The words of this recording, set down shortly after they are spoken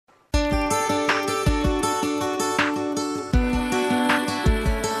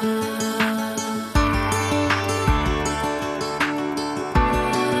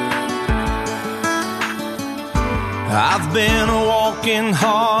I've been a walking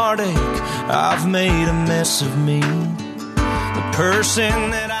heartache. I've made a mess of me. The person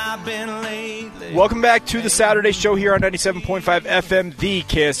that I've been lately. Welcome back to the Saturday show here on 97.5 FM, the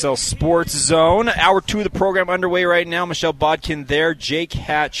KSL Sports Zone. Hour 2 of the program underway right now. Michelle Bodkin there, Jake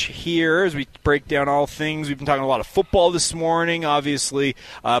Hatch here as we break down all things. We've been talking a lot of football this morning, obviously,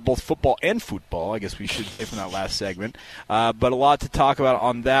 both football and football, I guess we should say from that last segment. But a lot to talk about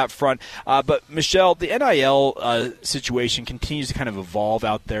on that front. But, Michelle, the NIL situation continues to kind of evolve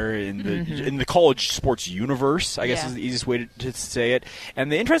out there in the college sports universe, I guess is the easiest way to say it.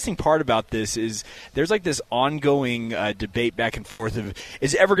 And the interesting part about this is there's like this ongoing debate back and forth of,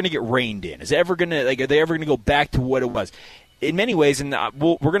 is it ever going to get reined in? Is it ever going to, are they ever going to go back to what it was? In many ways, and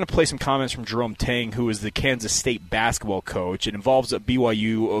we're going to play some comments from Jerome Tang, who is the Kansas State basketball coach. It involves a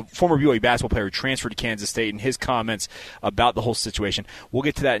former BYU basketball player who transferred to Kansas State, and his comments about the whole situation. We'll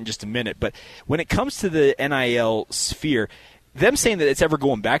get to that in just a minute. But when it comes to the NIL sphere, them saying that it's ever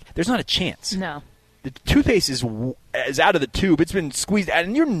going back, there's not a chance. No. The toothpaste is out of the tube. It's been squeezed out,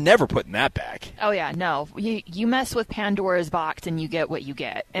 and you're never putting that back. Oh, yeah, no. You mess with Pandora's box, and you get what you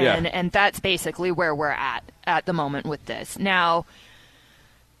get. And that's basically where we're at the moment with this. Now,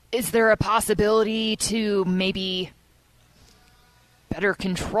 is there a possibility to maybe better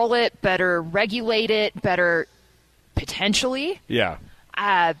control it, better regulate it, better potentially? Yeah.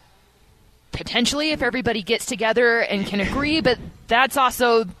 Potentially, if everybody gets together and can agree, but that's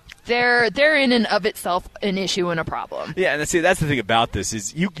also... They're in and of itself an issue and a problem. Yeah, and that's the thing about this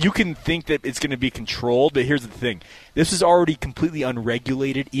is you can think that it's going to be controlled, but here's the thing. This is already completely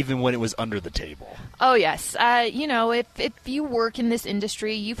unregulated even when it was under the table. Oh, yes. If you work in this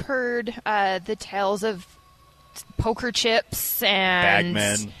industry, you've heard the tales of poker chips and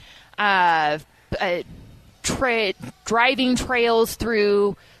bagmen. Driving trails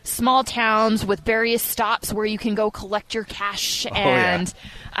through small towns with various stops where you can go collect your cash.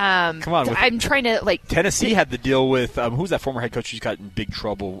 Come on, I'm trying to Tennessee had the deal with who's that former head coach who's got in big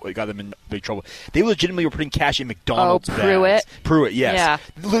trouble? Got them in big trouble. They legitimately were putting cash in McDonald's bags. Pruitt, yes.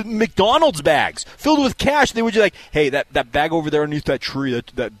 Yeah. McDonald's bags filled with cash. They were just like, hey, that bag over there underneath that tree,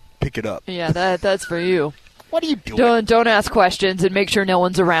 that pick it up. Yeah, that's for you. What are you doing? Don't ask questions and make sure no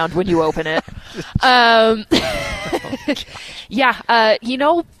one's around when you open it.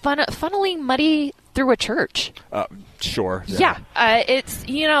 Funneling money through a church. Sure. Yeah.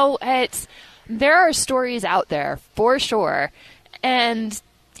 There are stories out there for sure. And,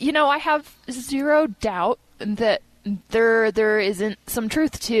 I have zero doubt that there isn't some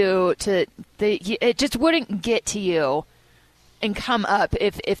truth to it just wouldn't get to you and come up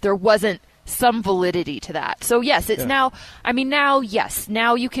if there wasn't some validity to that. So yes, it's now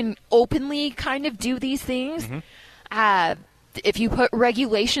you can openly kind of do these things. Mm-hmm. If you put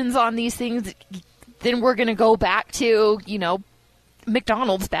regulations on these things, then we're going to go back to,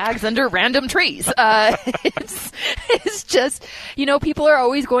 McDonald's bags under random trees. It's just, people are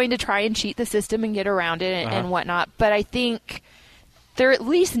always going to try and cheat the system and get around it and whatnot. But I think there at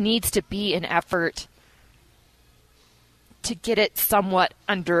least needs to be an effort to get it somewhat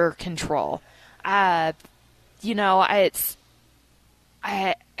under control.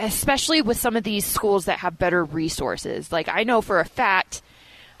 Especially with some of these schools that have better resources. Like, I know for a fact,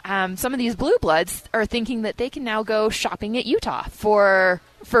 some of these blue bloods are thinking that they can now go shopping at Utah for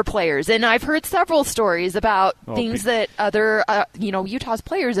players. And I've heard several stories about things that other, Utah's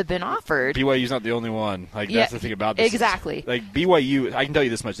players have been offered. BYU's not the only one. That's the thing about this. Exactly. BYU, I can tell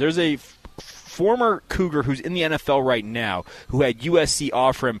you this much. There's a former Cougar who's in the NFL right now who had USC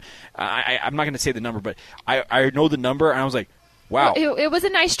offer him. I'm not going to say the number, but I know the number, and I was like, wow. Well, it was a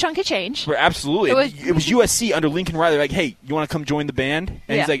nice chunk of change. Absolutely. It was USC under Lincoln Riley. Like, hey, you want to come join the band?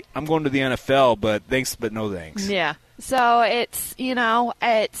 And he's like, I'm going to the NFL, but thanks, but no thanks. Yeah. So it's, you're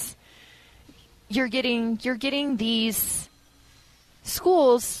getting these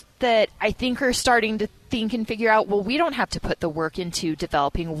schools that I think are starting to think and figure out, well, we don't have to put the work into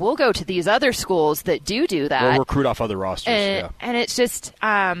developing. We'll go to these other schools that do that. Or recruit off other rosters. And it's just,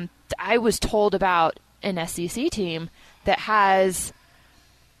 I was told about an SEC team that has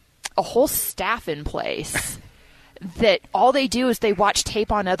a whole staff in place that all they do is they watch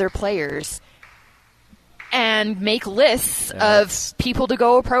tape on other players and make lists of people to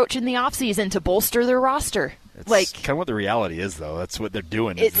go approach in the offseason to bolster their roster. That's kind of what the reality is, though. That's what they're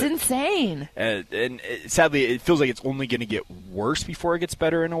doing. It's insane. And sadly, it feels like it's only going to get worse before it gets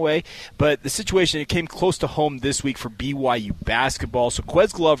better in a way. But the situation, it came close to home this week for BYU basketball. So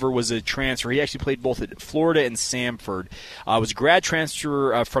Quez Glover was a transfer. He actually played both at Florida and Samford. Was a grad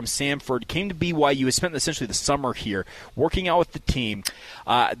transfer from Samford. Came to BYU. He spent essentially the summer here working out with the team.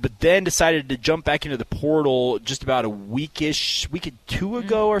 But then decided to jump back into the portal just about a week or two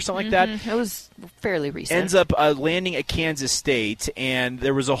ago or something like that. It was fairly recent. Ends up landing at Kansas State, and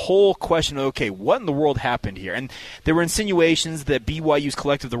there was a whole question of, okay, what in the world happened here? And there were insinuations that BYU's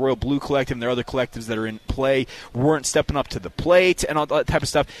collective, the Royal Blue Collective, and their other collectives that are in play weren't stepping up to the plate and all that type of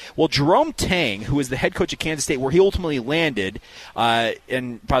stuff. Well, Jerome Tang, who is the head coach at Kansas State, where he ultimately landed,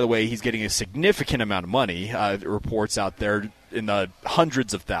 and by the way, he's getting a significant amount of money, reports out there, in the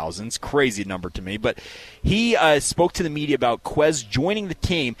hundreds of thousands, crazy number to me. But he spoke to the media about Quez joining the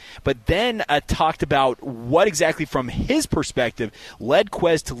team, but then talked about what exactly from his perspective led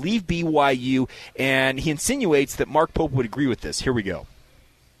Quez to leave BYU, and he insinuates that Mark Pope would agree with this. Here we go.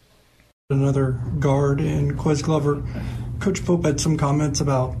 Another guard in Quez Glover. Coach Pope had some comments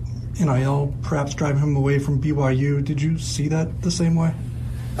about NIL perhaps driving him away from BYU. Did you see that the same way?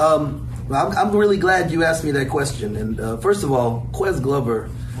 I'm really glad you asked me that question. And first of all, Quez Glover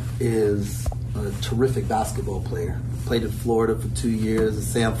is a terrific basketball player. Played in Florida for 2 years at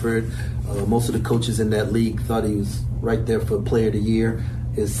Samford. Most of the coaches in that league thought he was right there for Player of the Year.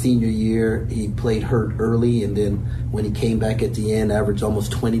 His senior year, he played hurt early, and then when he came back at the end, averaged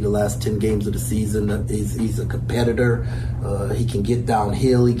almost 20 the last 10 games of the season. He's a competitor. He can get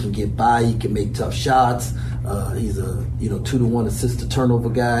downhill. He can get by. He can make tough shots. He's a 2-to-1 assist-to-turnover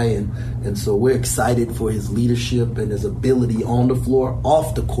guy, and so we're excited for his leadership and his ability on the floor.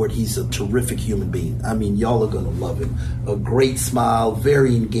 Off the court, he's a terrific human being. I mean, y'all are going to love him. A great smile,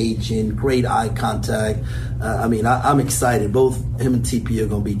 very engaging, great eye contact. I'm excited. Both him and TP are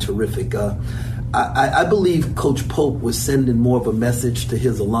going to be terrific. I believe Coach Pope was sending more of a message to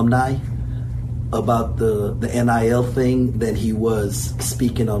his alumni about the NIL thing than he was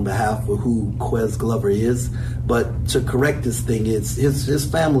speaking on behalf of who Quez Glover is. But to correct this thing, it's his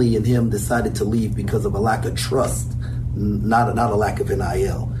family and him decided to leave because of a lack of trust, not a lack of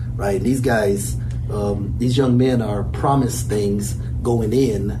NIL, right? And these guys, these young men are promised things going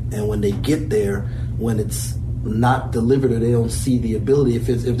in, and when they get there, when it's not delivered or they don't see the ability, if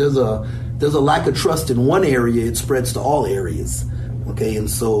there's a lack of trust in one area, it spreads to all areas. Okay, and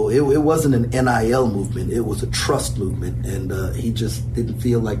so it wasn't an NIL movement. It was a trust movement, and he just didn't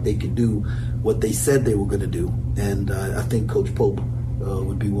feel like they could do what they said they were going to do. And I think Coach Pope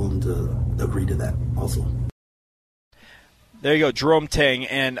would be willing to agree to that also. There you go, Jerome Tang.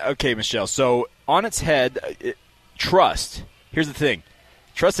 And, okay, Michelle, so on its head, trust. Here's the thing.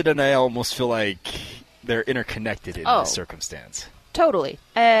 Trust and NIL almost feel like they're interconnected in this circumstance. Totally.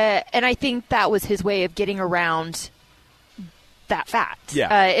 And I think that was his way of getting around that fact.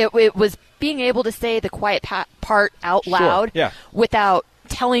 Yeah. It was being able to say the quiet part out loud without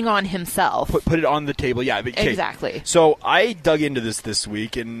telling on himself. Put it on the table. Yeah. Okay. Exactly. So I dug into this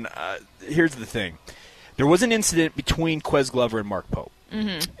week, and here's the thing. There was an incident between Quez Glover and Mark Pope.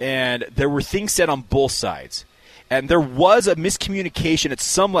 Mm-hmm. And there were things said on both sides. And there was a miscommunication at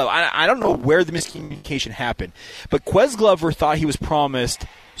some level. I don't know where the miscommunication happened. But Quez Glover thought he was promised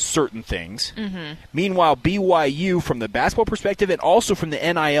certain things. Mm-hmm. Meanwhile, BYU, from the basketball perspective and also from the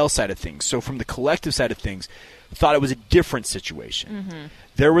NIL side of things, so from the collective side of things, thought it was a different situation. Mm-hmm.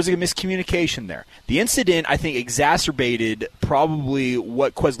 There was a miscommunication there. The incident, I think, exacerbated probably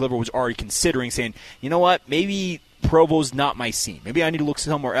what Quez Glover was already considering, saying, you know what, maybe Provo's not my scene. Maybe I need to look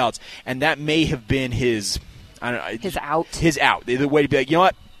somewhere else. And that may have been his out. His out. The way to be like, you know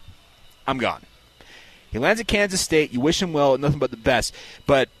what? I'm gone. He lands at Kansas State. You wish him well, nothing but the best.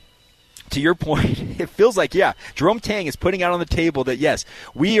 But to your point, it feels like, Jerome Tang is putting out on the table that, yes,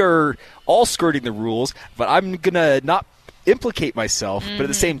 we are all skirting the rules, but I'm going to not implicate myself. Mm-hmm. But at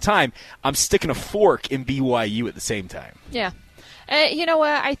the same time, I'm sticking a fork in BYU at the same time. Yeah. You know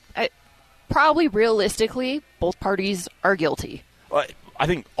what? I probably realistically, both parties are guilty. I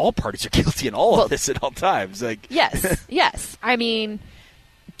think all parties are guilty in all of this at all times. Yes. I mean,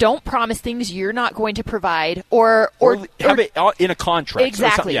 don't promise things you're not going to provide, or have it in a contract.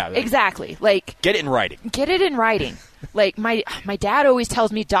 Exactly. Exactly. Like, get it in writing. Like my dad always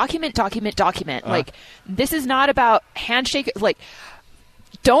tells me, document. Like, this is not about handshake. Like,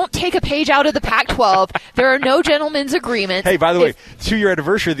 don't take a page out of the Pac-12. There are no gentlemen's agreements. Hey, by the way, 2-year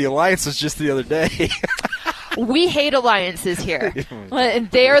anniversary of the alliance was just the other day. We hate alliances here.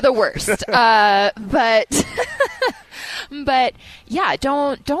 They are the worst. But yeah,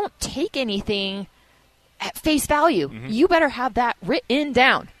 don't take anything at face value. You better have that written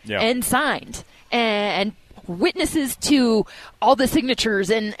down and signed and witnesses to all the signatures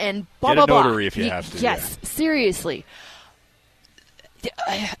and blah, blah, blah. Get a notary if you have to. Yes, seriously.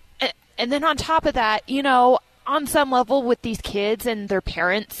 And then on top of that, you know, on some level with these kids and their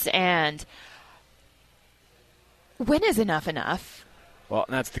parents, and when is enough enough? Well,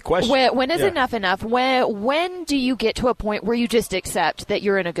 that's the question. When is enough enough? When do you get to a point where you just accept that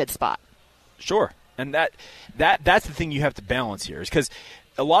you're in a good spot? Sure. And that's the thing you have to balance here, is because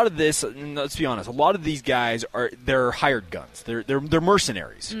a lot of this, let's be honest, a lot of these guys they're hired guns. They're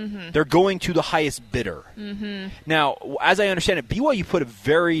mercenaries. They're going to the highest bidder. Now, as I understand it, BYU put a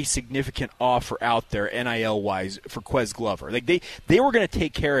very significant offer out there, NIL wise, for Quez Glover. Like they were going to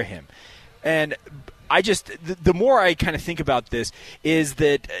take care of him, and I just the more I kind of think about this is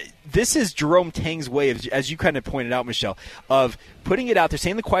that this is Jerome Tang's way of, as you kind of pointed out, Michelle, of putting it out there,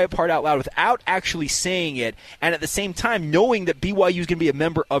 saying the quiet part out loud without actually saying it, and at the same time knowing that BYU is going to be a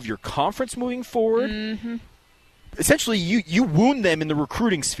member of your conference moving forward. Essentially, you wound them in the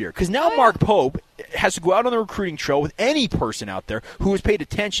recruiting sphere, because now Mark Pope has to go out on the recruiting trail with any person out there who has paid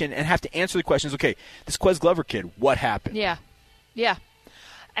attention and have to answer the questions. Okay, this Quez Glover kid, what happened? Yeah.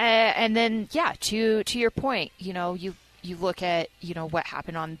 And then, to your point, you know, you look at, you know, what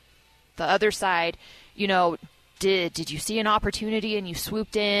happened on the other side. You know, did you see an opportunity and you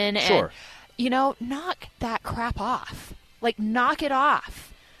swooped in? Sure. And, you know, knock that crap off. Like, knock it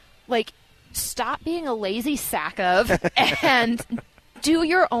off. Like, stop being a lazy sack of and do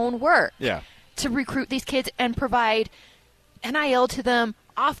your own work. Yeah. To recruit these kids and provide NIL to them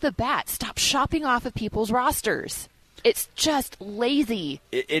off the bat. Stop shopping off of people's rosters. It's just lazy.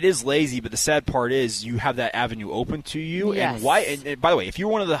 It is lazy, but the sad part is you have that avenue open to you. Yes. And why? And by the way, if you're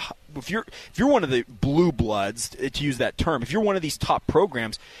one of the blue bloods, to use that term, if you're one of these top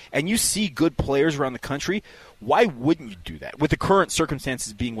programs and you see good players around the country, why wouldn't you do that? With the current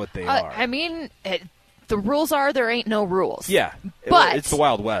circumstances being what they are. I mean, the rules are there ain't no rules. Yeah, but it's the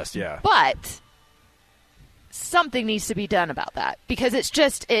Wild West. Yeah, but something needs to be done about that, because it's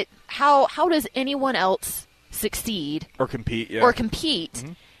just How does anyone else succeed or compete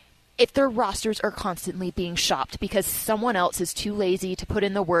if their rosters are constantly being shopped because someone else is too lazy to put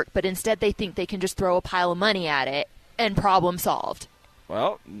in the work, but instead they think they can just throw a pile of money at it and problem solved?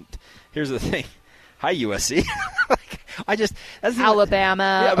 Well, here's the thing. Hi, USC. that's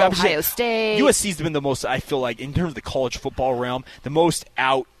Alabama, Ohio State. USC's been the most, I feel like, in terms of the college football realm, the most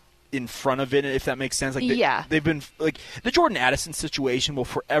out in front of it, if that makes sense. They've been like the Jordan Addison situation will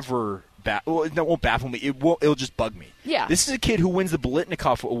forever. That won't baffle me. It'll just bug me. Yeah. This is a kid who wins the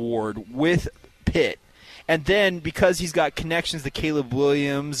Biletnikoff Award with Pitt, and then because he's got connections to Caleb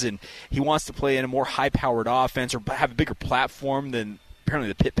Williams and he wants to play in a more high-powered offense or have a bigger platform than apparently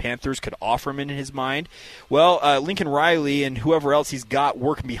the Pitt Panthers could offer him in his mind. Well, Lincoln Riley and whoever else he's got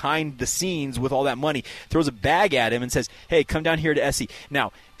working behind the scenes with all that money throws a bag at him and says, "Hey, come down here to SC."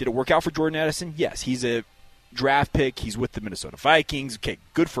 Now, did it work out for Jordan Addison? Yes, he's a draft pick. He's with the Minnesota Vikings. Okay,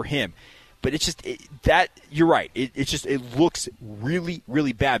 good for him. But it's just you're right. It looks really,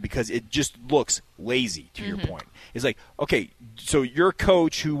 really bad because it just looks lazy, to your point. It's like, okay, so you're a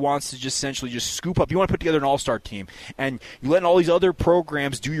coach who wants to just essentially just scoop up. You want to put together an all-star team, and you're letting all these other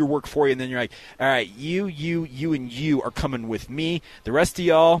programs do your work for you, and then you're like, all right, you, and you are coming with me. The rest of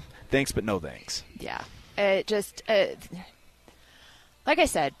y'all, thanks, but no thanks. Yeah. Like I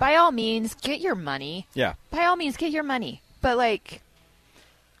said, by all means, get your money. Yeah. By all means, get your money. But, like,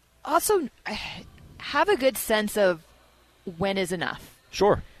 also have a good sense of when is enough.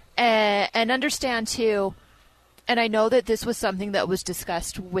 Sure. And understand, too, and I know that this was something that was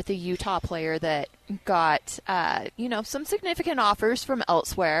discussed with a Utah player that got, some significant offers from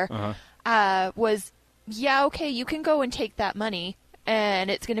elsewhere, was, okay, you can go and take that money, and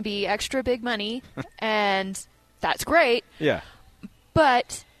it's going to be extra big money, and that's great. Yeah.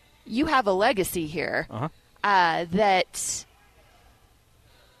 But you have a legacy here that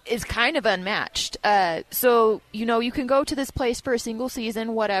is kind of unmatched. So, you can go to this place for a single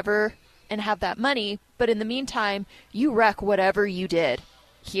season, whatever, and have that money. But in the meantime, you wreck whatever you did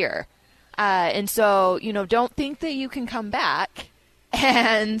here. And so, don't think that you can come back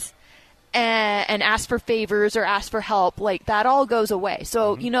and ask for favors or ask for help. Like, that all goes away.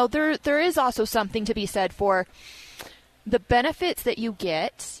 So, there is also something to be said for the benefits that you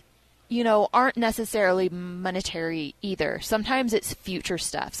get, aren't necessarily monetary either. Sometimes it's future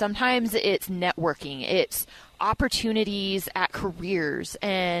stuff. Sometimes it's networking. It's opportunities at careers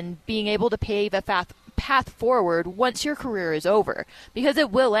and being able to pave a path forward once your career is over, because it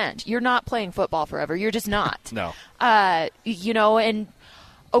will end. You're not playing football forever. You're just not. No. And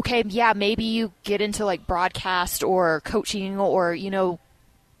okay, yeah, maybe you get into like broadcast or coaching or,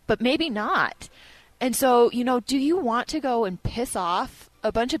 but maybe not. And so, do you want to go and piss off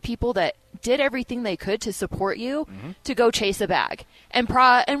a bunch of people that did everything they could to support you to go chase a bag and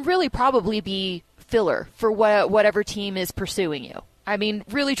really probably be filler for whatever team is pursuing you? I mean,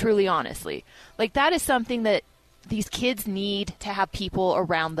 really, truly, honestly. Like, that is something that these kids need to have people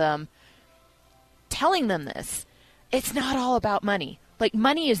around them telling them this. It's not all about money. Like,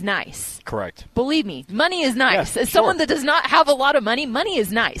 money is nice. Correct. Believe me, money is nice. Yeah, As someone that does not have a lot of money, money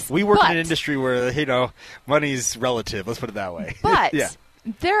is nice. We work in an industry where, money's relative. Let's put it that way. But yeah.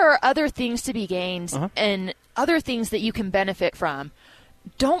 There are other things to be gained and other things that you can benefit from.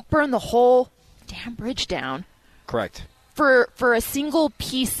 Don't burn the whole damn bridge down. Correct. For a single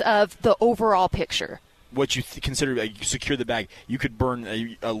piece of the overall picture. What you consider you secure the bag, you could burn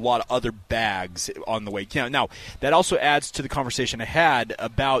a lot of other bags on the way. Now, that also adds to the conversation I had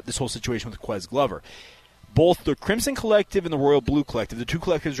about this whole situation with Quez Glover. Both the Crimson Collective and the Royal Blue Collective, the two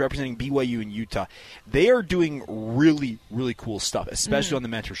collectives representing BYU and Utah, they are doing really, really cool stuff, especially on the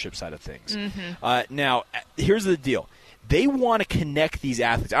mentorship side of things. Now, here's the deal. They want to connect these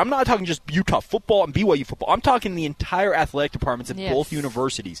athletes. I'm not talking just Utah football and BYU football. I'm talking the entire athletic departments at both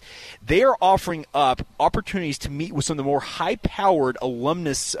universities. They are offering up opportunities to meet with some of the more high-powered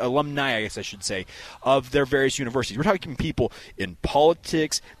alumni, I guess I should say, of their various universities. We're talking people in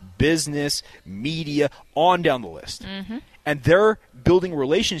politics, business, media, on down the list. And they're building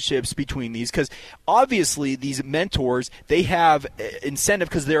relationships between these because obviously these mentors, they have incentive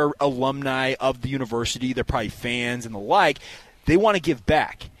because they're alumni of the university. They're probably fans and the like. They want to give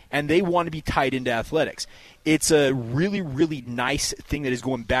back, and they want to be tied into athletics. It's a really, really nice thing that is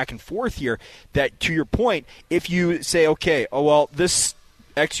going back and forth here that, to your point, if you say, okay, this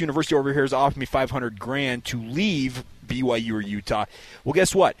X university over here has offered me $500,000 to leave BYU or Utah. Well,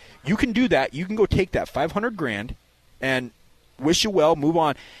 guess what? You can do that. You can go take that $500,000 and wish you well, move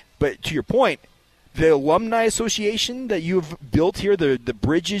on. But to your point, the alumni association that you've built here, the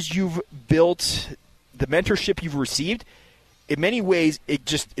bridges you've built, the mentorship you've received, in many ways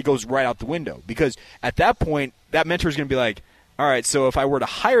it goes right out the window. Because at that point, that mentor is going to be like, all right, so if I were to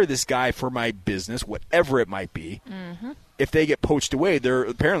hire this guy for my business, whatever it might be, if they get poached away,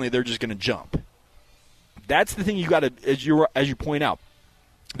 they're just going to jump. That's the thing you got to, as you point out,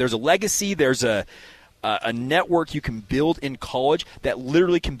 there's a legacy, there's a network you can build in college that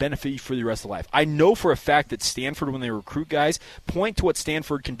literally can benefit you for the rest of life. I know for a fact that Stanford, when they recruit guys, point to what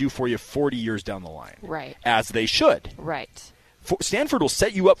Stanford can do for you 40 years down the line. Right. As they should. Right. Stanford will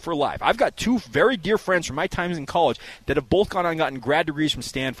set you up for life. I've got two very dear friends from my times in college that have both gone on and gotten grad degrees from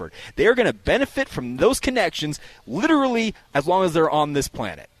Stanford. They are going to benefit from those connections literally as long as they're on this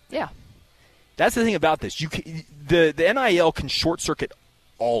planet. Yeah. That's the thing about this. The NIL can short-circuit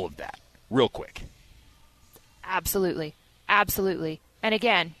all of that real quick. Absolutely. Absolutely. And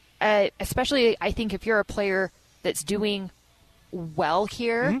again, especially I think if you're a player that's doing well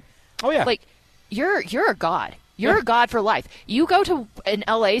here, oh yeah, like you're a god. You're a god for life. You go to an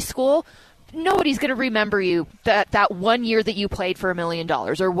LA school, nobody's going to remember you that 1 year that you played for $1 million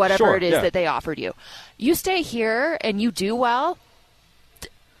or whatever it is that they offered you. You stay here and you do well,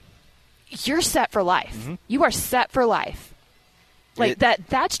 you're set for life. You are set for life. Like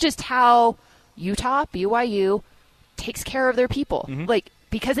that's just how Utah, BYU takes care of their people. Like,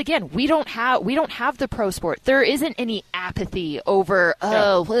 because again, we don't have the pro sport. There isn't any apathy over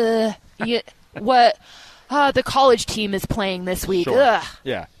the college team is playing this week. Sure. Ugh.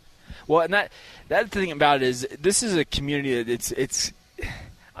 Yeah. Well, and that's the thing about it is this is a community that it's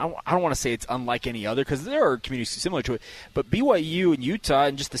I don't want to say it's unlike any other because there are communities similar to it, but BYU and Utah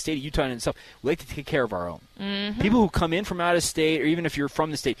and just the state of Utah and itself, we like to take care of our own. People who come in from out of state, or even if you're from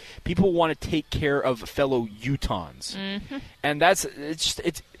the state, people want to take care of fellow Utahns. And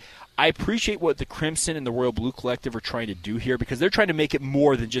I appreciate what the Crimson and the Royal Blue Collective are trying to do here because they're trying to make it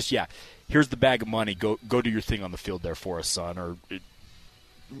more than just, here's the bag of money, go do your thing on the field there for us, son, or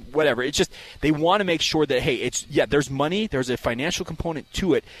whatever. It's just they want to make sure that, hey, there's money, there's a financial component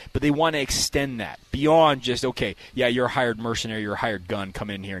to it, but they want to extend that beyond just, okay, you're a hired mercenary, you're a hired gun, come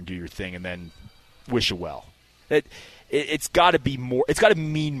in here and do your thing and then wish you well. It's got to be more. It's got to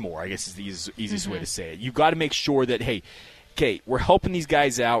mean more, I guess is the easiest way to say it. You've got to make sure that, hey, okay, we're helping these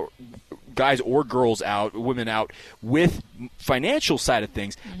guys out, guys or girls out, women out, with financial side of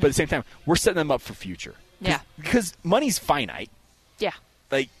things, but at the same time, we're setting them up for future. Because money's finite. Yeah.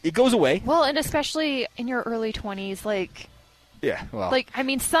 Like, it goes away. Well, and especially in your early 20s, like... Yeah, well... Like, I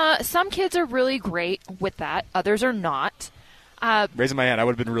mean, some kids are really great with that. Others are not. Raising my hand, I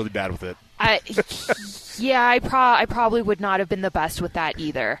would have been really bad with it. I probably would not have been the best with that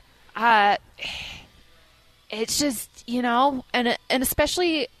either. It's just, and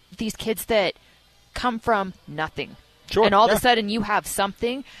especially these kids that come from nothing. Sure, and all of a sudden you have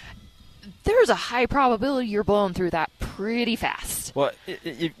something. There's a high probability you're blowing through that pretty fast. Well,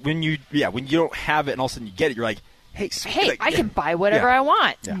 when you don't have it and all of a sudden you get it, you're like, hey, I can buy whatever I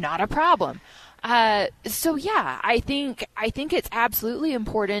want. Yeah. Not a problem. So I think it's absolutely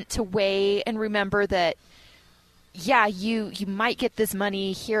important to weigh and remember that, you might get this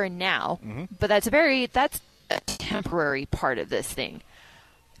money here and now, but that's a temporary part of this thing.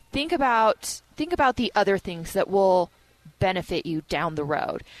 Think about the other things that will benefit you down the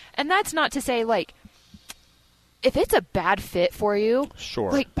road. And that's not to say, like, if it's a bad fit for you,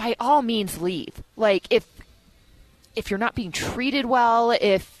 sure, like, by all means leave. Like, if you're not being treated well,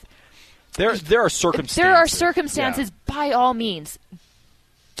 if there are circumstances. There are circumstances, by all means,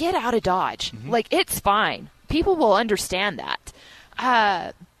 get out of Dodge. Like, it's fine. People will understand that.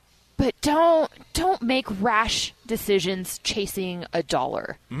 But don't make rash decisions chasing a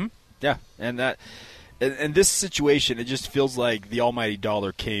dollar. Yeah, and that in this situation, it just feels like the almighty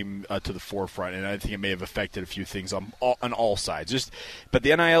dollar came to the forefront, and I think it may have affected a few things on all sides. But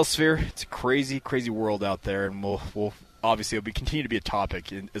the NIL sphere, it's a crazy, crazy world out there, and we'll obviously it'll continue to be a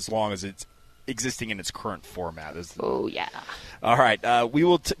topic as long as it's existing in its current format. Oh, yeah. All right. We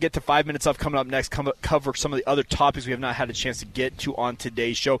will get to 5 minutes off coming up next, cover some of the other topics we have not had a chance to get to on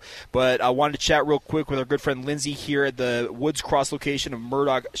today's show. But I wanted to chat real quick with our good friend Lindsay here at the Woods Cross location of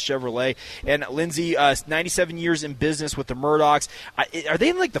Murdoch Chevrolet. And Lindsay, 97 years in business with the Murdochs. Are they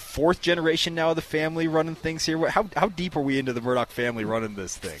in like the fourth generation now of the family running things here? How deep are we into the Murdoch family running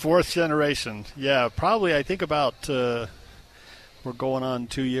this thing? Fourth generation. Yeah, probably I think about we're going on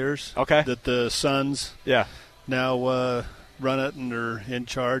 2 years. Okay. That the sons now run it and are in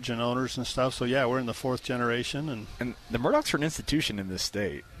charge and owners and stuff. So, we're in the fourth generation. And the Murdochs are an institution in this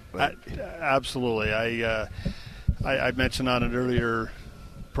state. Absolutely. I mentioned on an earlier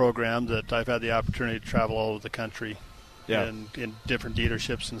program that I've had the opportunity to travel all over the country and in different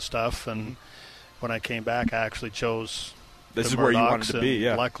dealerships and stuff. And when I came back, I actually chose this is the where you Murdochs, wanted to be,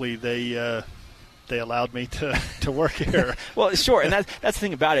 yeah. Luckily, they allowed me to work here. Well, sure, and that's the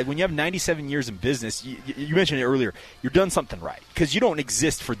thing about it. When you have 97 years in business, you mentioned it earlier, you've done something right because you don't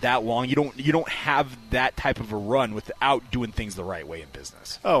exist for that long. You don't have that type of a run without doing things the right way in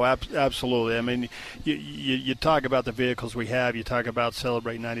business. Oh, absolutely. I mean, you talk about the vehicles we have, you talk about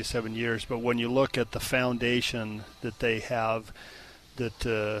celebrating 97 years, but when you look at the foundation that they have,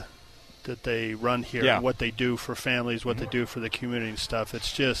 that they run here, what they do for families, what they do for the community and stuff.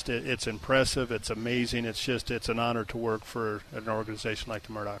 It's just, it's impressive. It's amazing. It's an honor to work for an organization like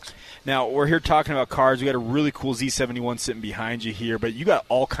the Murdochs. Now, we're here talking about cars. We got a really cool Z71 sitting behind you here, but you got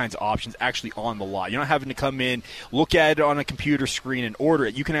all kinds of options actually on the lot. You're not having to come in, look at it on a computer screen and order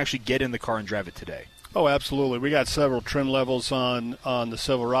it. You can actually get in the car and drive it today. Oh, absolutely. We got several trim levels on the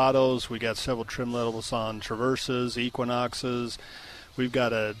Silverados. We got several trim levels on Traverses, Equinoxes. We've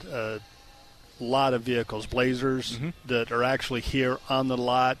got a lot of vehicles, Blazers, that are actually here on the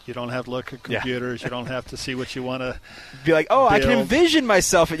lot. You don't have to look at computers. You don't have to see what you want to be like, build. I can envision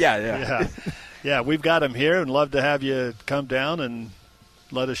myself. Yeah, we've got them here and love to have you come down and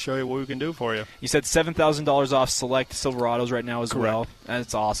let us show you what we can do for you. You said $7,000 off select Silverados right now as Correct. well.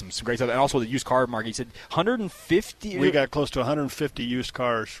 That's awesome. Some great stuff. And also the used car market. You said 150? We got close to 150 used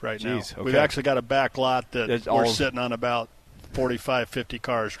cars right now. Okay. We've actually got a back lot that we're sitting on about 45, 50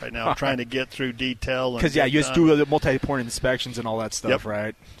 cars right now, trying to get through detail. Because, you just do the multi-point inspections and all that stuff,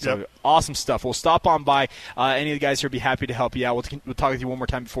 right? So awesome stuff. We'll stop on by. Any of the guys here will be happy to help you out. We'll talk with you one more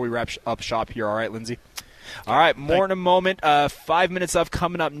time before we wrap up shop here. All right, Lindsay? All right, more in a moment. 5 minutes of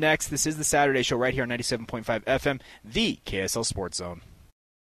coming up next. This is the Saturday Show right here on 97.5 FM, the KSL Sports Zone.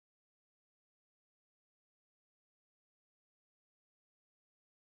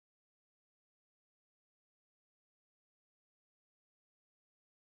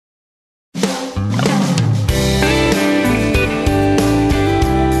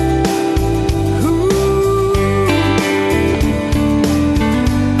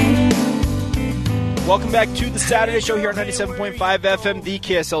 Welcome back to the Saturday Show here on 97.5 FM, the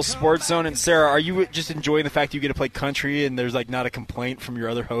KSL Sports Zone. And Sarah, are you just enjoying the fact you get to play country and there's not a complaint from your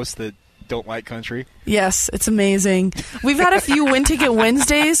other hosts that don't like country? Yes, it's amazing. We've had a few Win Ticket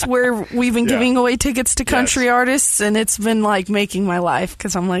Wednesdays where we've been giving away tickets to country artists, and it's been making my life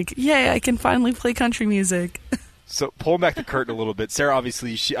because I'm yay, I can finally play country music. So pulling back the curtain a little bit, Sarah,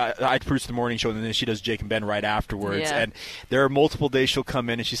 obviously, I produce the morning show, and then she does Jake and Ben right afterwards. Yeah. And there are multiple days she'll come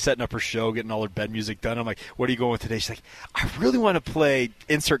in, and she's setting up her show, getting all her bed music done. I'm like, what are you going with today? She's like, I really want to play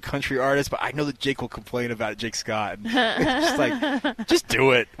insert country artist, but I know that Jake will complain about Jake Scott. And it's just like, just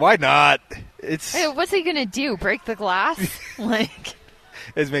do it. Why not? Hey, what's he going to do, break the glass? Like...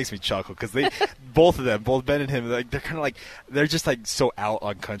 It makes me chuckle because both Ben and him, like they're just like so out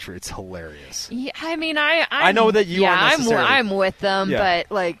on country. It's hilarious. Yeah, I mean, I know that you aren't necessarily. I'm with them, Yeah.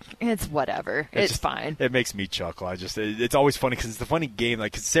 but like it's whatever. It's fine. It makes me chuckle. It's always funny because it's a funny game.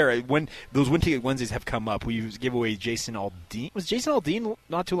 Like 'cause Sarah, when those Win Ticket Wednesdays have come up, we give away Jason Aldean. Was Jason Aldean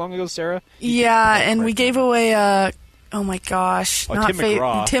not too long ago, Sarah? Yeah, and we gave away oh my gosh, not Tim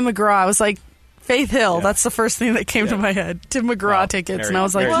McGraw. Tim McGraw. I was like, Faith Hill. Yeah. That's the first thing that came to my head. Tim McGraw tickets, and I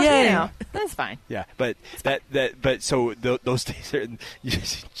was like, yay! You know, that's fine. Yeah, but so those days are.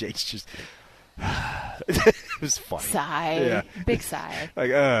 Jake's just. It was funny. Sigh. Yeah. Big sigh.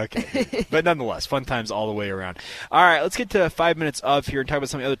 Like, okay. But nonetheless, fun times all the way around. All right, let's get to 5 minutes of here and talk about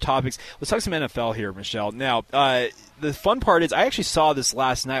some of the other topics. Let's talk some NFL here, Michelle. Now, the fun part is I actually saw this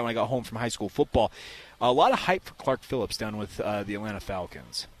last night when I got home from high school football. A lot of hype for Clark Phillips down with the Atlanta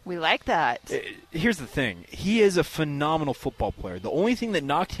Falcons. We like that. Here's the thing. He is a phenomenal football player. The only thing that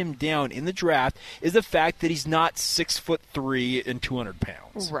knocked him down in the draft is the fact that he's not 6'3" and 200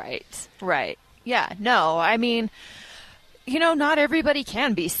 pounds. Right. Yeah, no, I mean, not everybody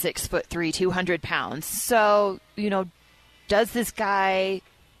can be 6'3", 200 pounds. So, does this guy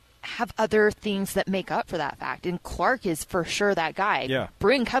have other things that make up for that fact? And Clark is for sure that guy. Yeah.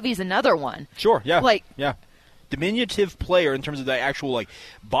 Bryn Covey's another one. Sure, yeah. Yeah. Diminutive player in terms of the actual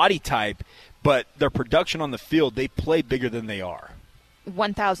body type, but their production on the field, they play bigger than they are.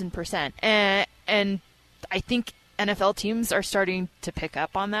 1,000%. And I think NFL teams are starting to pick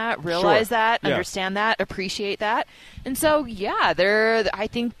up on that, realize that, understand that, appreciate that. And so, I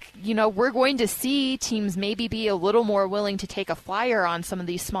think, we're going to see teams maybe be a little more willing to take a flyer on some of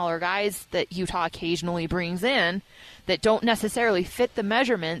these smaller guys that Utah occasionally brings in that don't necessarily fit the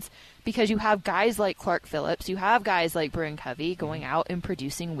measurements, because you have guys like Clark Phillips, you have guys like Bryn Covey going out and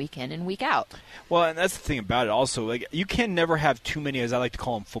producing week in and week out. Well, and that's the thing about it also. You can never have too many, as I like to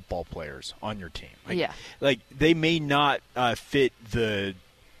call them, football players on your team. They may not fit the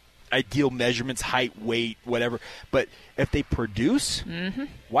ideal measurements, height, weight, whatever, but if they produce,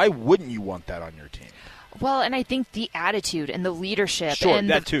 why wouldn't you want that on your team? Well, and I think the attitude and the leadership and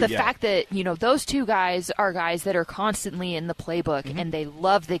the fact that, those two guys are guys that are constantly in the playbook and they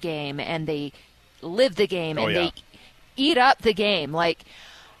love the game and they live the game they eat up the game.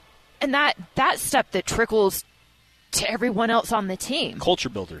 And that stuff that trickles to everyone else on the team. Culture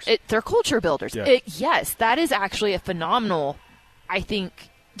builders. They're culture builders. Yeah. Yes, that is actually a phenomenal, I think,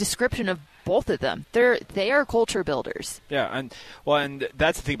 description of both of them. They are culture builders. Yeah, and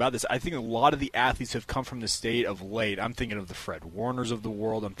that's the thing about this. I think a lot of the athletes have come from the state of late. I'm thinking of the Fred Warners of the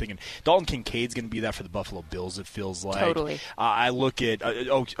world. I'm thinking Dalton Kincaid's going to be that for the Buffalo Bills, it feels like. Totally. I look at,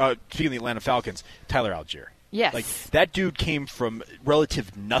 speaking of the Atlanta Falcons, Tyler Algier. Yes. That dude came from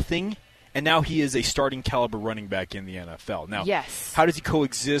relative nothing, and now he is a starting caliber running back in the NFL. Now, how does he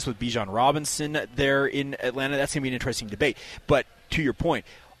coexist with Bijan Robinson there in Atlanta? That's going to be an interesting debate. But to your point,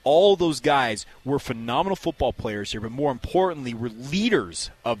 all those guys were phenomenal football players here, but more importantly, were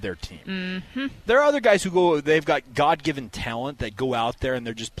leaders of their team. Mm-hmm. There are other guys who they've got God-given talent that go out there and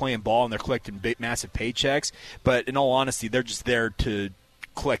they're just playing ball and they're collecting big, massive paychecks. But in all honesty, they're just there to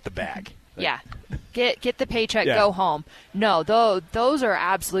collect the bag. Yeah. Get the paycheck, go home. No, those are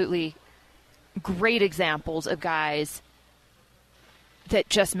absolutely great examples of guys that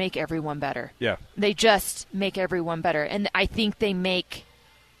just make everyone better. Yeah. They just make everyone better. And I think they make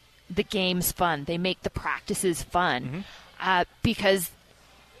the games fun. They make the practices fun because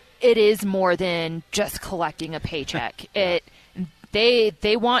it is more than just collecting a paycheck. They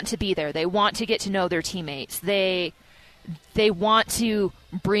want to be there. They want to get to know their teammates. They want to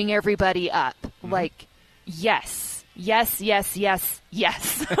bring everybody up. Yes. Yes. The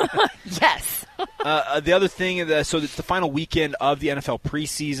other thing, so it's the final weekend of the NFL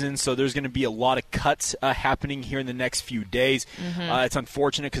preseason, so there's going to be a lot of cuts happening here in the next few days. It's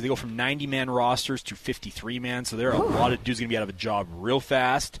unfortunate because they go from 90-man rosters to 53-man, so there are a lot of dudes going to be out of a job real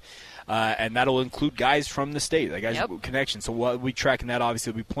fast. And that'll include guys from the state, like guys with connections. So we'll be tracking that.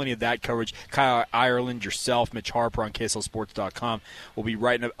 Obviously, there'll be plenty of that coverage. Kyle Ireland, yourself, Mitch Harper on KSLSports.com. We'll be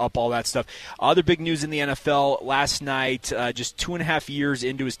writing up all that stuff. Other big news in the NFL last night, just 2.5 years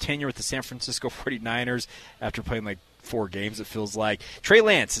into his tenure with the San Francisco 49ers, after playing 4 games, it feels like, Trey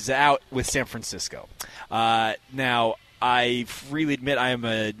Lance is out with San Francisco. Now, I freely admit I am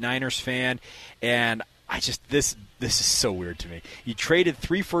a Niners fan, and This is so weird to me. You traded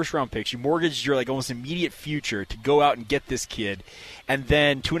 3 first-round picks. You mortgaged your almost immediate future to go out and get this kid, and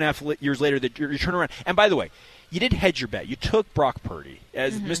then 2.5 years later, you turn around. And by the way, you did hedge your bet. You took Brock Purdy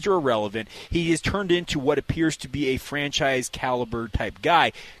as Mr. Irrelevant. He has turned into what appears to be a franchise caliber type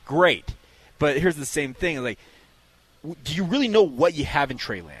guy. Great, but here's the same thing. Do you really know what you have in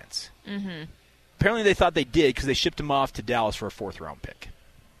Trey Lance? Mm-hmm. Apparently, they thought they did because they shipped him off to Dallas for a 4th-round pick.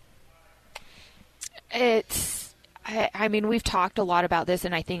 I mean, we've talked a lot about this,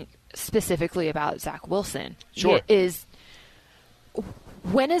 and I think specifically about Zach Wilson. Sure.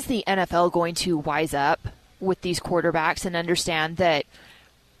 When is the NFL going to wise up with these quarterbacks and understand that,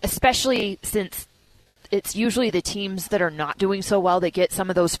 especially since it's usually the teams that are not doing so well that get some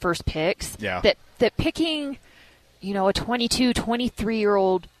of those first picks, that picking, a 22,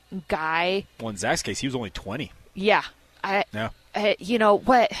 23-year-old guy. Well, in Zach's case, he was only 20. Yeah.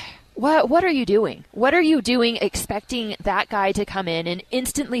 What are you doing? What are you doing expecting that guy to come in and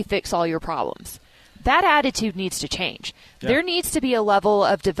instantly fix all your problems? That attitude needs to change. Yeah. There needs to be a level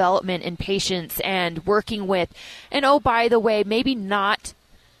of development and patience and working with, and by the way, maybe not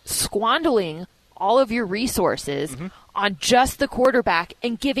squandering all of your resources on just the quarterback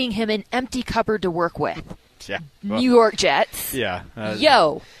and giving him an empty cupboard to work with. Yeah. Well, New York Jets. Yeah.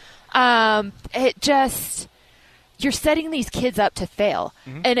 You're setting these kids up to fail.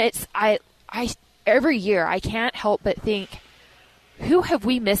 And I every year I can't help but think, who have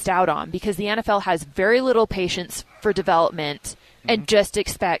we missed out on? Because the NFL has very little patience for development and just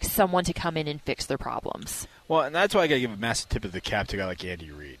expects someone to come in and fix their problems. Well, and that's why I got to give a massive tip of the cap to a guy like Andy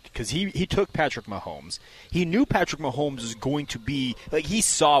Reid, because he took Patrick Mahomes. He knew Patrick Mahomes was going to be he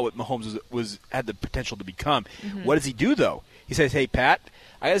saw what Mahomes had the potential to become. What does he do though? He says, "Hey, Pat,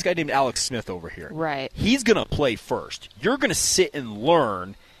 I got this guy named Alex Smith over here. Right. He's going to play first. You're going to sit and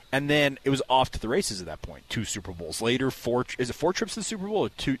learn." And then it was off to the races at that point. 2 Super Bowls later. 4 trips to the Super Bowl or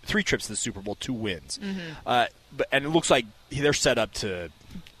 3 trips to the Super Bowl, 2 wins. And it looks like they're set up to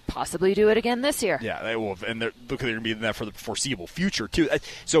possibly do it again this year. Yeah, they will, and they're going to be in that for the foreseeable future too.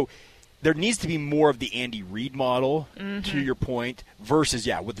 So there needs to be more of the Andy Reid model, to your point, versus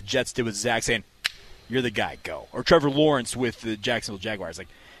what the Jets did with Zach saying, "You're the guy, go," or Trevor Lawrence with the Jacksonville Jaguars,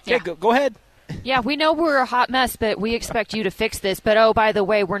 go ahead. Yeah, we know we're a hot mess, but we expect you to fix this. But, by the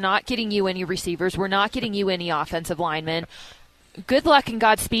way, we're not getting you any receivers. We're not getting you any offensive linemen. Good luck and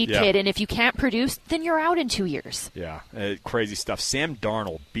Godspeed, kid. And if you can't produce, then you're out in 2 years. Yeah, crazy stuff. Sam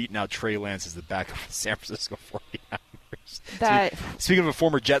Darnold beating out Trey Lance as the backup of the San Francisco 49ers. Speaking of a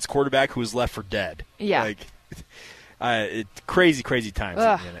former Jets quarterback who was left for dead. Yeah. Crazy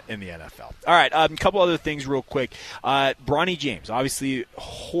times in the NFL. All right, a couple other things real quick. Bronny James, obviously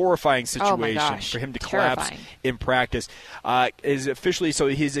horrifying situation for him to collapse in practice. Is officially so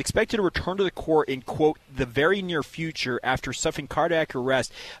he's expected to return to the court in, quote, the very near future after suffering cardiac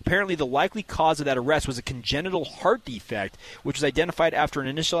arrest. Apparently the likely cause of that arrest was a congenital heart defect, which was identified after an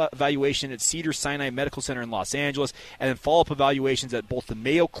initial evaluation at Cedars-Sinai Medical Center in Los Angeles and then follow-up evaluations at both the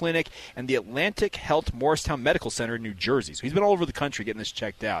Mayo Clinic and the Atlantic Health Morristown Medical Center in New Jersey. So he's been all over the country getting this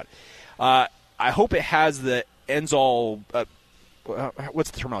checked out. I hope it has the ends all.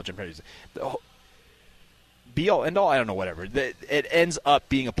 What's the terminology I'm trying to use? Be all end all. I don't know. Whatever. It ends up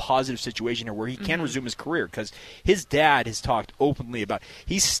being a positive situation here where he can resume his career because his dad has talked openly about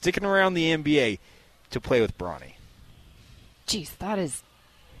he's sticking around the NBA to play with Bronny. Jeez, that is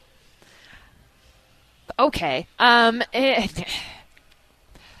okay.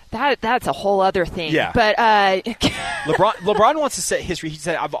 That's a whole other thing. Yeah. But LeBron wants to set history. He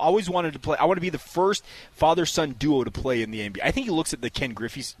said, "I've always wanted to play. I want to be the first father-son duo to play in the NBA." I think he looks at the Ken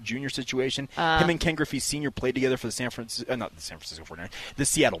Griffey Jr. situation. Him and Ken Griffey Sr. played together for the not the San Francisco 49ers, the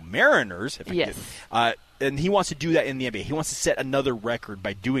Seattle Mariners. Yes. And he wants to do that in the NBA. He wants to set another record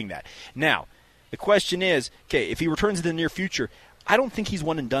by doing that. Now, the question is, okay, if he returns in the near future, I don't think he's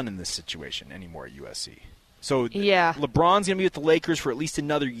one and done in this situation anymore at USC. So LeBron's going to be with the Lakers for at least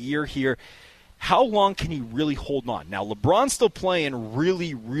another year here. How long can he really hold on? Now, LeBron's still playing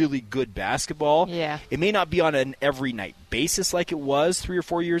really, really good basketball. Yeah. It may not be on an every-night basis like it was 3 or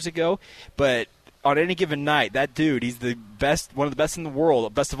 4 years ago, but on any given night, that dude, he's the best, one of the best in the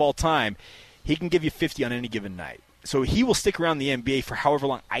world, best of all time. He can give you 50 on any given night. So he will stick around the NBA for however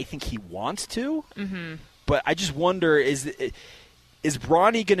long I think he wants to. Mm-hmm. But I just wonder, is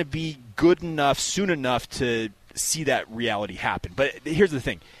Bronny going to be good enough soon enough to see that reality happen? But here's the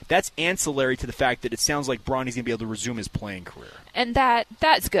thing. That's ancillary to the fact that it sounds like Bronny's going to be able to resume his playing career. And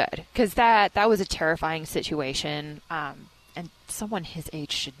that's good because that was a terrifying situation someone his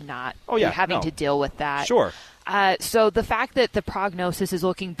age should not Oh, be yeah, having no. to deal with that. Sure. So the fact that the prognosis is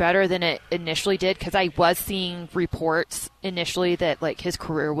looking better than it initially did, because I was seeing reports initially that like his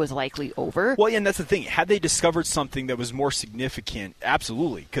career was likely over. Well, yeah, and that's the thing. Had they discovered something that was more significant,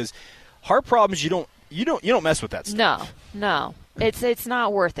 absolutely. Because heart problems, you don't mess with that stuff. No, it's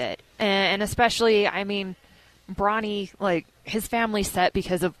not worth it, and especially, I mean, Bronny, like his family's set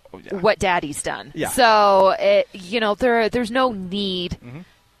because of what Daddy's done. Yeah. So there's no need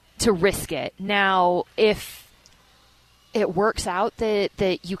to risk it. Now, if it works out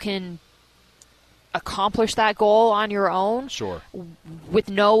that you can accomplish that goal on your own, Sure, with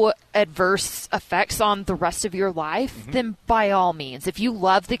no adverse effects on the rest of your life, then by all means, if you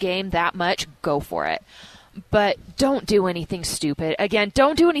love the game that much, go for it. But don't do anything stupid. Again,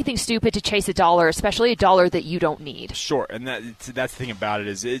 don't do anything stupid to chase a dollar, especially a dollar that you don't need. Sure, and that's the thing about it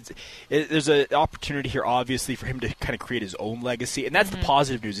is there's an opportunity here, obviously, for him to kind of create his own legacy, and that's the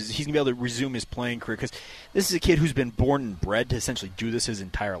positive news, is he's going to be able to resume his playing career, because this is a kid who's been born and bred to essentially do this his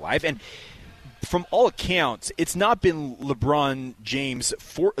entire life, and from all accounts, it's not been LeBron James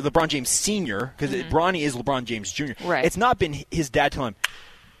Sr., because Bronny is LeBron James Jr. Right. It's not been his dad telling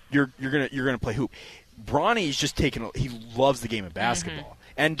him, you're gonna play hoop. Bronny's just he loves the game of basketball.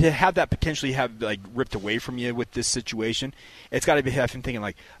 And to have that potentially have like ripped away from you with this situation, it's got to have him thinking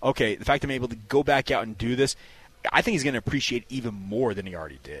like, okay, the fact I'm able to go back out and do this, I think he's going to appreciate even more than he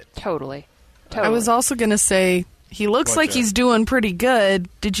already did. Totally. I was also going to say, he looks like he's doing pretty good.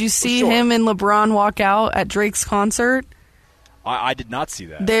 Did you see him and LeBron walk out at Drake's concert? I did not see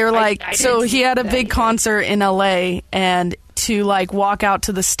that. They were like, so he had a big either. concert in L.A., and to like walk out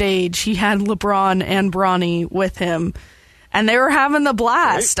to the stage, he had LeBron and Bronny with him, and they were having the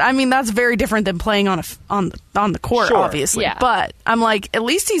blast. Right. I mean, that's very different than playing on the court, obviously. Yeah. But I'm like, at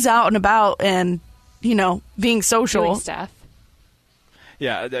least he's out and about and, being social. Doing stuff.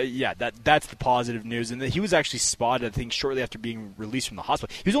 Yeah, that's the positive news. And he was actually spotted, I think, shortly after being released from the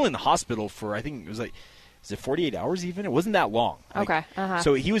hospital. He was only in the hospital for, I think it was like, is it 48 hours even? It wasn't that long. Okay.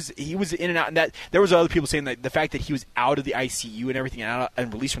 So he was in and out, and that there was other people saying that the fact that he was out of the ICU and everything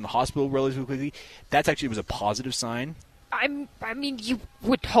and released from the hospital relatively quickly, that's actually was a positive sign. I mean, you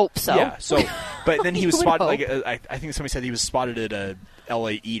would hope so. Yeah. So, but then he was spotted. hope. Like I think somebody said he was spotted at a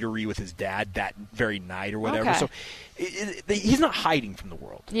LA eatery with his dad that very night or whatever. Okay. So he's not hiding from the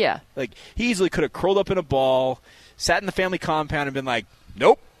world. Yeah. Like he easily could have curled up in a ball, sat in the family compound, and been like,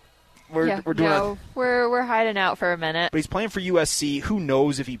 "Nope, we're doing we're hiding out for a minute." But he's playing for USC. Who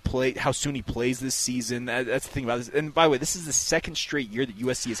knows if how soon he plays this season? That's the thing about this. And by the way, this is the second straight year that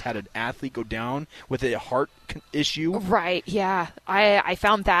USC has had an athlete go down with a heart issue. Right, yeah. I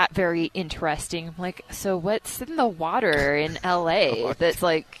found that very interesting. Like, so what's in the water in LA that's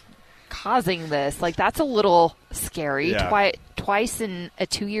like causing this? Like, that's a little scary. Yeah. Twice in a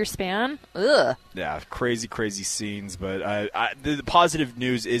 2-year span? Ugh. Yeah, crazy scenes. But the positive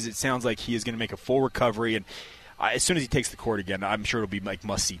news is it sounds like he is going to make a full recovery, and as soon as he takes the court again, I'm sure it'll be like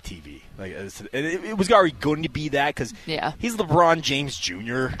must-see TV. Like it was already going to be that because he's LeBron James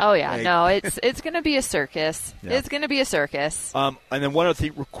Jr. Oh yeah, no, it's going to be a circus. Yeah. It's going to be a circus. And then one other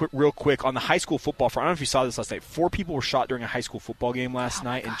thing, real quick, on the high school football front. I don't know if you saw this last night. 4 people were shot during a high school football game last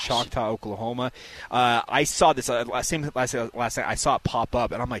night in Choctaw, Oklahoma. I saw this last night. I saw it pop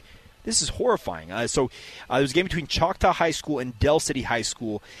up, and I'm like, this is horrifying. So there was a game between Choctaw High School and Dell City High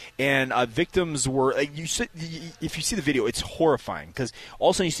School, and victims were if you see the video, it's horrifying because all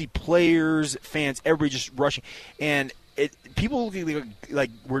of a sudden you see players, fans, everybody just rushing, and people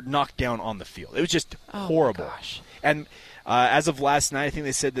like were knocked down on the field. It was just horrible. My gosh. And as of last night, I think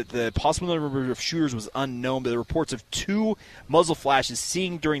they said that the possible number of shooters was unknown, but the reports of 2 muzzle flashes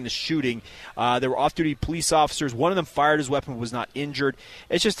seen during the shooting. There were off-duty police officers. One of them fired his weapon, was not injured.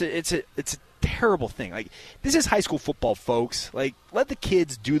 It's just it's a terrible thing. Like, this is high school football, folks. Like, let the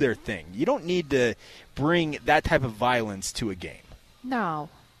kids do their thing. You don't need to bring that type of violence to a game. No,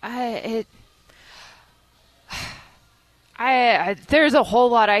 there's a whole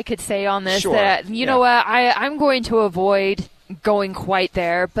lot I could say on this. Sure. That you know what, I'm going to avoid going quite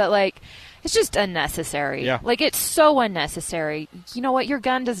there, but like, it's just unnecessary. Yeah. Like, it's so unnecessary. You know what, your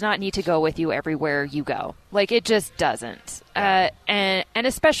gun does not need to go with you everywhere you go. Like, it just doesn't. Yeah. And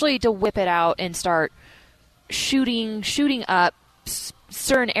especially to whip it out and start shooting up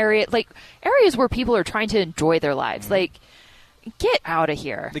certain areas where people are trying to enjoy their lives. Mm-hmm. Like, get out of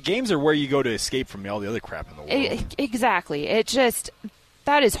here. The games are where you go to escape from all the other crap in the world. Exactly.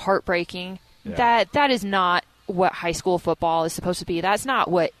 That is heartbreaking. Yeah. That is not what high school football is supposed to be. That's not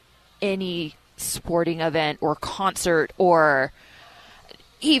what any sporting event or concert or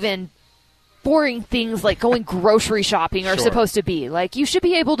even boring things like going grocery shopping are supposed to be. Like, you should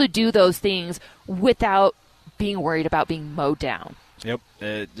be able to do those things without being worried about being mowed down. Yep.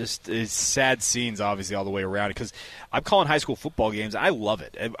 It's sad scenes, obviously, all the way around. Because I'm calling high school football games. I love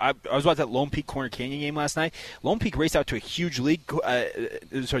it. I was watching that Lone Peak Corner Canyon game last night. Lone Peak raced out to a huge lead.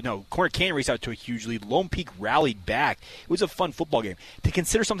 Corner Canyon raced out to a huge lead. Lone Peak rallied back. It was a fun football game. To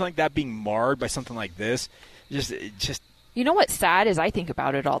consider something like that being marred by something like this, just. You know what's sad is I think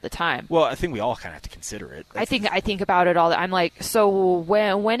about it all the time. Well, I think we all kind of have to consider it. I think about it all. I'm like, so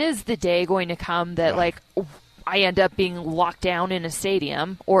when is the day going to come that I end up being locked down in a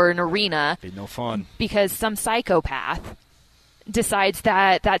stadium or an arena? Be no fun. Because some psychopath decides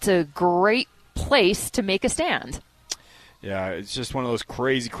that that's a great place to make a stand. Yeah, it's just one of those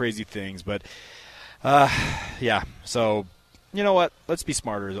crazy, crazy things. But, so... You know what? Let's be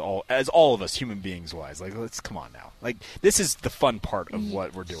smarter as all of us, human beings wise. Like, let's come on now. Like, this is the fun part of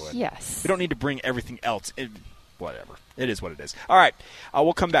what we're doing. Yes. We don't need to bring everything else in. Whatever. It is what it is. All right.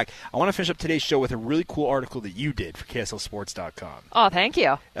 We'll come back. I want to finish up today's show with a really cool article that you did for KSLSports.com. Oh, thank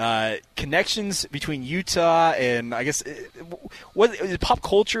you. Connections between Utah and, I guess, what is pop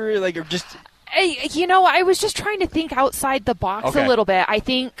culture, like, or just... I was just trying to think outside the box a little bit. I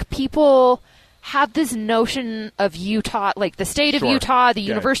think people have this notion of Utah, like the state of Utah, the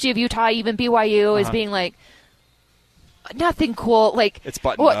University of Utah, even BYU, as being like nothing cool. Like it's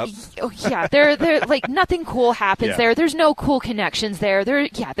buttoned up. Yeah, they're like nothing cool happens there. There's no cool connections there.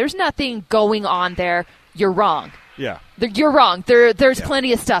 There's nothing going on there. You're wrong. Yeah. You're wrong. There's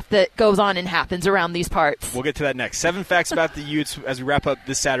plenty of stuff that goes on and happens around these parts. We'll get to that next. 7 facts about the Utes as we wrap up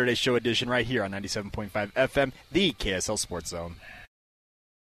this Saturday show edition right here on 97.5 FM, the KSL Sports Zone.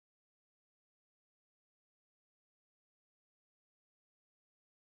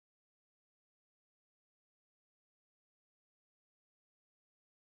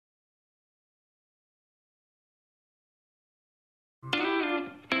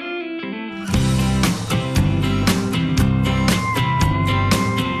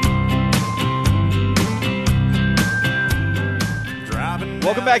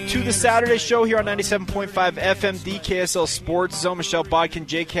 Welcome back to the Saturday show here on 97.5 FM, the KSL Sports Zone. Michelle Bodkin,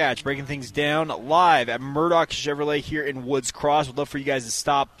 Jake Hatch, breaking things down live at Murdoch Chevrolet here in Woods Cross. We'd love for you guys to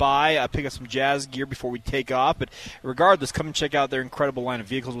stop by, pick up some jazz gear before we take off. But regardless, come and check out their incredible line of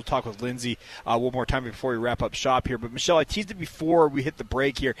vehicles. We'll talk with Lindsay one more time before we wrap up shop here. But Michelle, I teased it before we hit the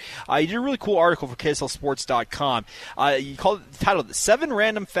break here. You did a really cool article for KSLSports.com. You titled it 7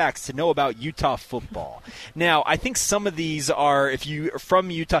 Random Facts to Know About Utah Football. Now, I think some of these are, if you are from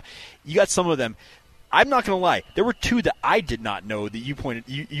Utah, you got some of them. I'm not going to lie. There were 2 that I did not know that you pointed.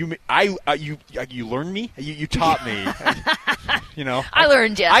 You learned me. You taught me. I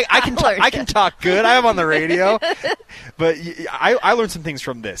learned you. I can talk good. I am on the radio, but I learned some things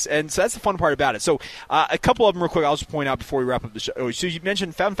from this, and so that's the fun part about it. So a couple of them real quick. I'll just point out before we wrap up the show. So you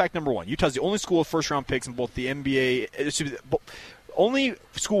mentioned fun fact number 1. Utah's the only school with first-round picks in both the NBA. Only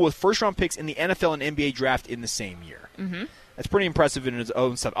school with first-round picks in the NFL and NBA draft in the same year. Mm-hmm. That's pretty impressive in its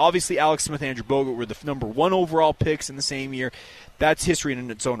own stuff. Obviously, Alex Smith and Andrew Bogut were the number 1 overall picks in the same year. That's history in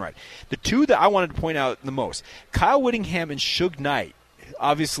its own right. The 2 that I wanted to point out the most, Kyle Whittingham and Suge Knight.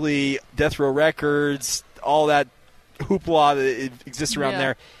 Obviously, Death Row Records, all that hoopla that exists around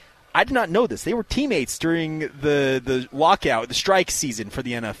there. I did not know this. They were teammates during the lockout, the strike season for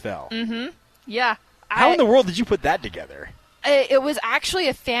the NFL. Mm-hmm. Yeah. How in the world did you put that together? It was actually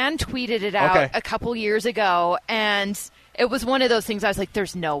a fan tweeted it out a couple years ago, and it was one of those things I was like,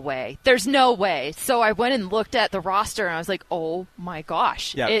 there's no way. There's no way. So I went and looked at the roster, and I was like, oh, my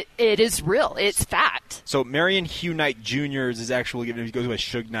gosh. Yeah. It is real. It's fact. So Marion Hugh Knight Jr. is actually given. He goes by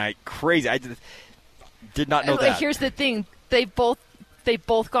Suge Knight. Crazy. I did not know that. Here's the thing. They've both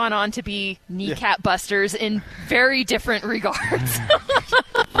gone on to be kneecap busters in very different regards.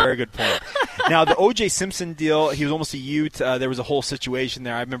 Very good point. Now, the O.J. Simpson deal, he was almost a Ute. There was a whole situation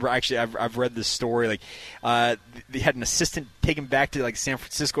there. I remember, actually, I've read this story. Like, they had an assistant take him back to, like, San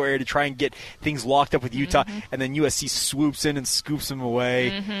Francisco area to try and get things locked up with Utah, and then USC swoops in and scoops him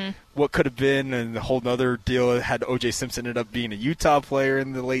away. What could have been, and a whole other deal had O.J. Simpson ended up being a Utah player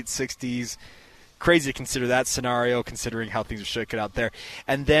in the late 60s. Crazy to consider that scenario, considering how things are shaken out there.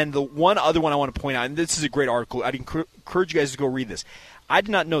 And then the one other one I want to point out, and this is a great article. I'd encourage you guys to go read this. I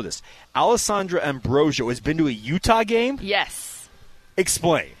did not know this. Alessandra Ambrosio has been to a Utah game? Yes.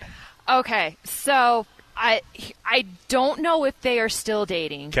 Explain. Okay, so I don't know if they are still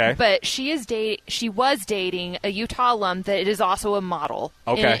dating, but she was dating a Utah alum that is also a model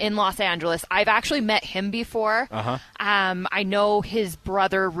in Los Angeles. I've actually met him before. I know his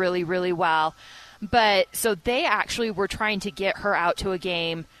brother really, really well. But so they actually were trying to get her out to a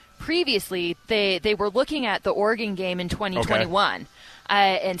game previously they were looking at the Oregon game in 2021,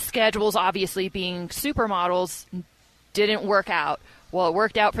 and schedules obviously being supermodels didn't work out. Well, it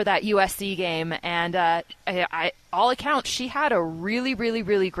worked out for that USC game, and all accounts, she had a really, really,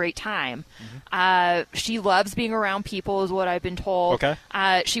 really great time. She loves being around people, is what I've been told.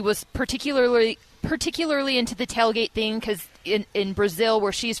 She was particularly into the tailgate thing because in Brazil,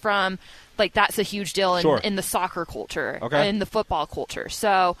 where she's from, like that's a huge deal in the soccer culture, in the football culture.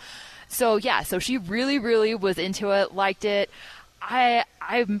 So she really, really was into it, liked it.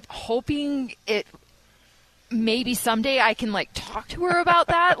 I'm hoping it. Maybe someday I can talk to her about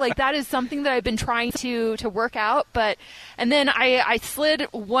that. That is something that I've been trying to work out. And then I slid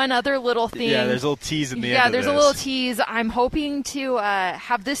one other little thing. Yeah, there's a little tease in the end. Yeah, of there's this. a little tease. I'm hoping to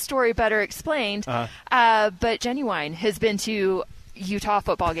have this story better explained. But Genuine has been to Utah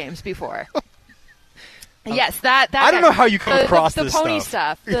football games before. Yes, that. I don't know how you come across the this pony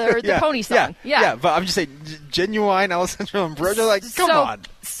stuff. The pony song. Yeah, but I'm just saying, Genuine, Alessandro Ambrosio, come on.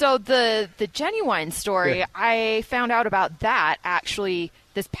 So the Genuine story, I found out about that actually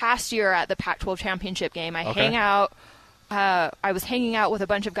this past year at the Pac-12 championship game. I was hanging out with a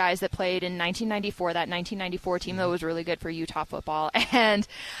bunch of guys that played in 1994, that 1994 team that was really good for Utah football, and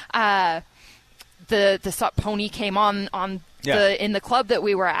the pony came on in the club that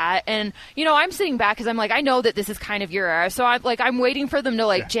we were at, and I'm sitting back because I'm like, I know that this is kind of your era, so I'm waiting for them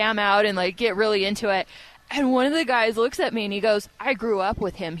to jam out and get really into it. And one of the guys looks at me and he goes, I grew up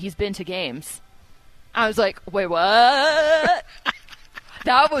with him. He's been to games. I was like, wait, what?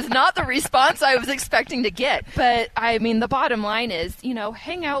 That was not the response I was expecting to get. But, I mean, the bottom line is,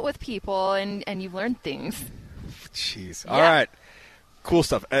 hang out with people and you learn things. Jeez. All right. Cool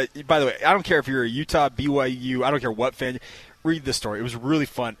stuff. By the way, I don't care if you're a Utah, BYU, I don't care what fan. Read this story. It was really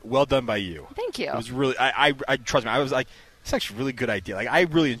fun. Well done by you. Thank you. It was really, I trust me, I was like, it's actually a really good idea. I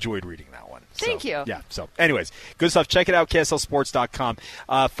really enjoyed reading that one. Thank you. Yeah. So, anyways, good stuff. Check it out,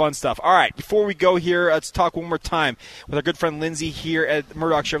 KSLSports.com. Fun stuff. All right. Before we go here, let's talk one more time with our good friend Lindsay here at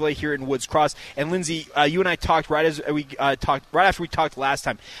Murdoch Chevrolet here in Woods Cross. And Lindsay, you and I talked right after we talked last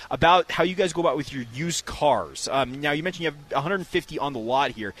time about how you guys go about with your used cars. Now you mentioned you have 150 on the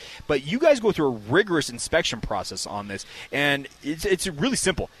lot here, but you guys go through a rigorous inspection process on this, and it's really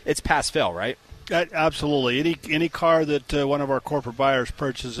simple. It's pass-fail, right? Absolutely. Any car that one of our corporate buyers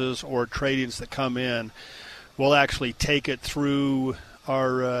purchases or trade-ins that come in, we'll actually take it through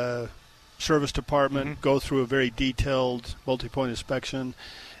our service department, go through a very detailed multi-point inspection,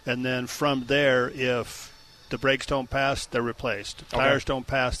 and then from there, if the brakes don't pass, they're replaced. If tires don't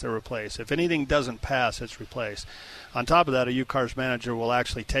pass, they're replaced. If anything doesn't pass, it's replaced. On top of that, a U-Cars manager will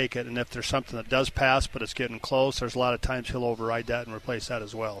actually take it, and if there's something that does pass but it's getting close, there's a lot of times he'll override that and replace that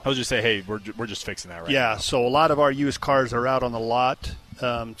as well. I was just say, hey, we're just fixing that right now. Yeah, so a lot of our used cars that are out on the lot,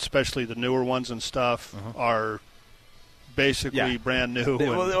 especially the newer ones and stuff, are basically brand new.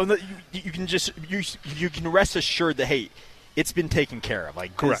 You can rest assured that, hey, it's been taken care of.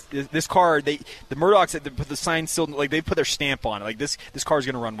 Correct. This car, the Murdochs, they put the sign still, they put their stamp on it. This car is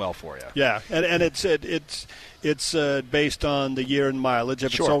going to run well for you. Yeah, and it's based on the year and mileage.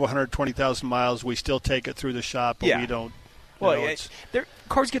 If it's over 120,000 miles, we still take it through the shop, but we don't.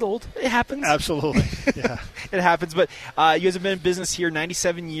 Cars get old. It happens. Absolutely. Yeah. It happens. But you guys have been in business here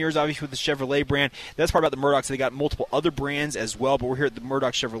 97 years, obviously, with the Chevrolet brand. That's part about the Murdochs. They got multiple other brands as well, but we're here at the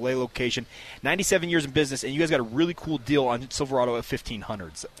Murdoch Chevrolet location. 97 years in business, and you guys got a really cool deal on Silverado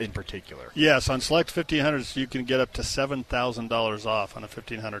 1500s in particular. Yes, on select 1500s, you can get up to $7,000 off on a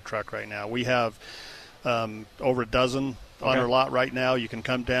 1500 truck right now. We have over a dozen on our lot right now. You can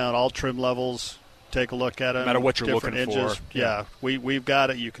come down, all trim levels, take a look at them. No matter what you're looking inches. for. Yeah, we've got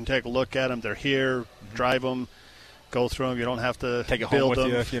it. You can take a look at them. They're here. Drive them. Go through them. You don't have to take it build home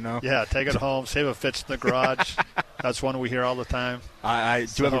them. with you, Yeah, take it home. See if it fits in the garage. That's one we hear all the time. I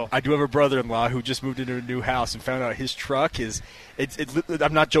do have a brother-in-law who just moved into a new house and found out his truck is.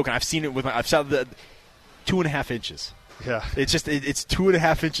 I'm not joking. I've seen it with I've saw the 2.5 inches. Yeah, it's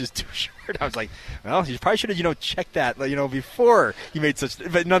 2.5 inches too short. I was like, well, you probably should have checked that before you made such.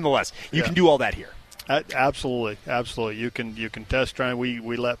 But nonetheless, you can do all that here. Absolutely. You can test drive.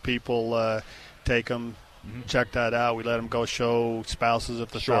 We let people take them, check that out. We let them go show spouses if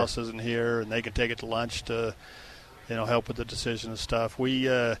the spouse isn't here, and they can take it to lunch to help with the decision and stuff. We,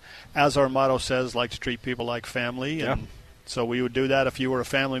 as our motto says, like to treat people like family, and so we would do that if you were a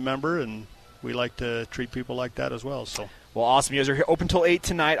family member, and we like to treat people like that as well. So Well, awesome. You guys are here open till 8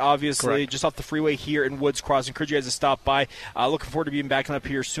 tonight, obviously, Correct. just off the freeway here in Woods Cross. Encourage you guys to stop by. Looking forward to being back up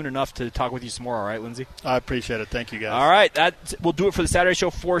here soon enough to talk with you some more. All right, Lindsay? I appreciate it. Thank you, guys. All right. We'll do it for the Saturday show.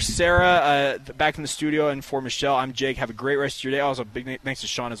 For Sarah, back in the studio, and for Michelle, I'm Jake. Have a great rest of your day. Also, big thanks to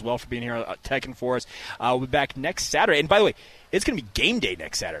Sean as well for being here teching for us. We'll be back next Saturday. And by the way, it's going to be game day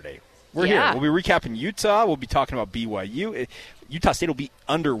next Saturday. We're here. We'll be recapping Utah. We'll be talking about BYU. Utah State will be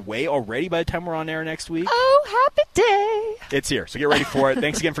underway already by the time we're on air next week. Oh, happy day. It's here, so get ready for it.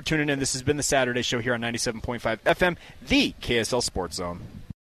 Thanks again for tuning in. This has been the Saturday Show here on 97.5 FM, the KSL Sports Zone.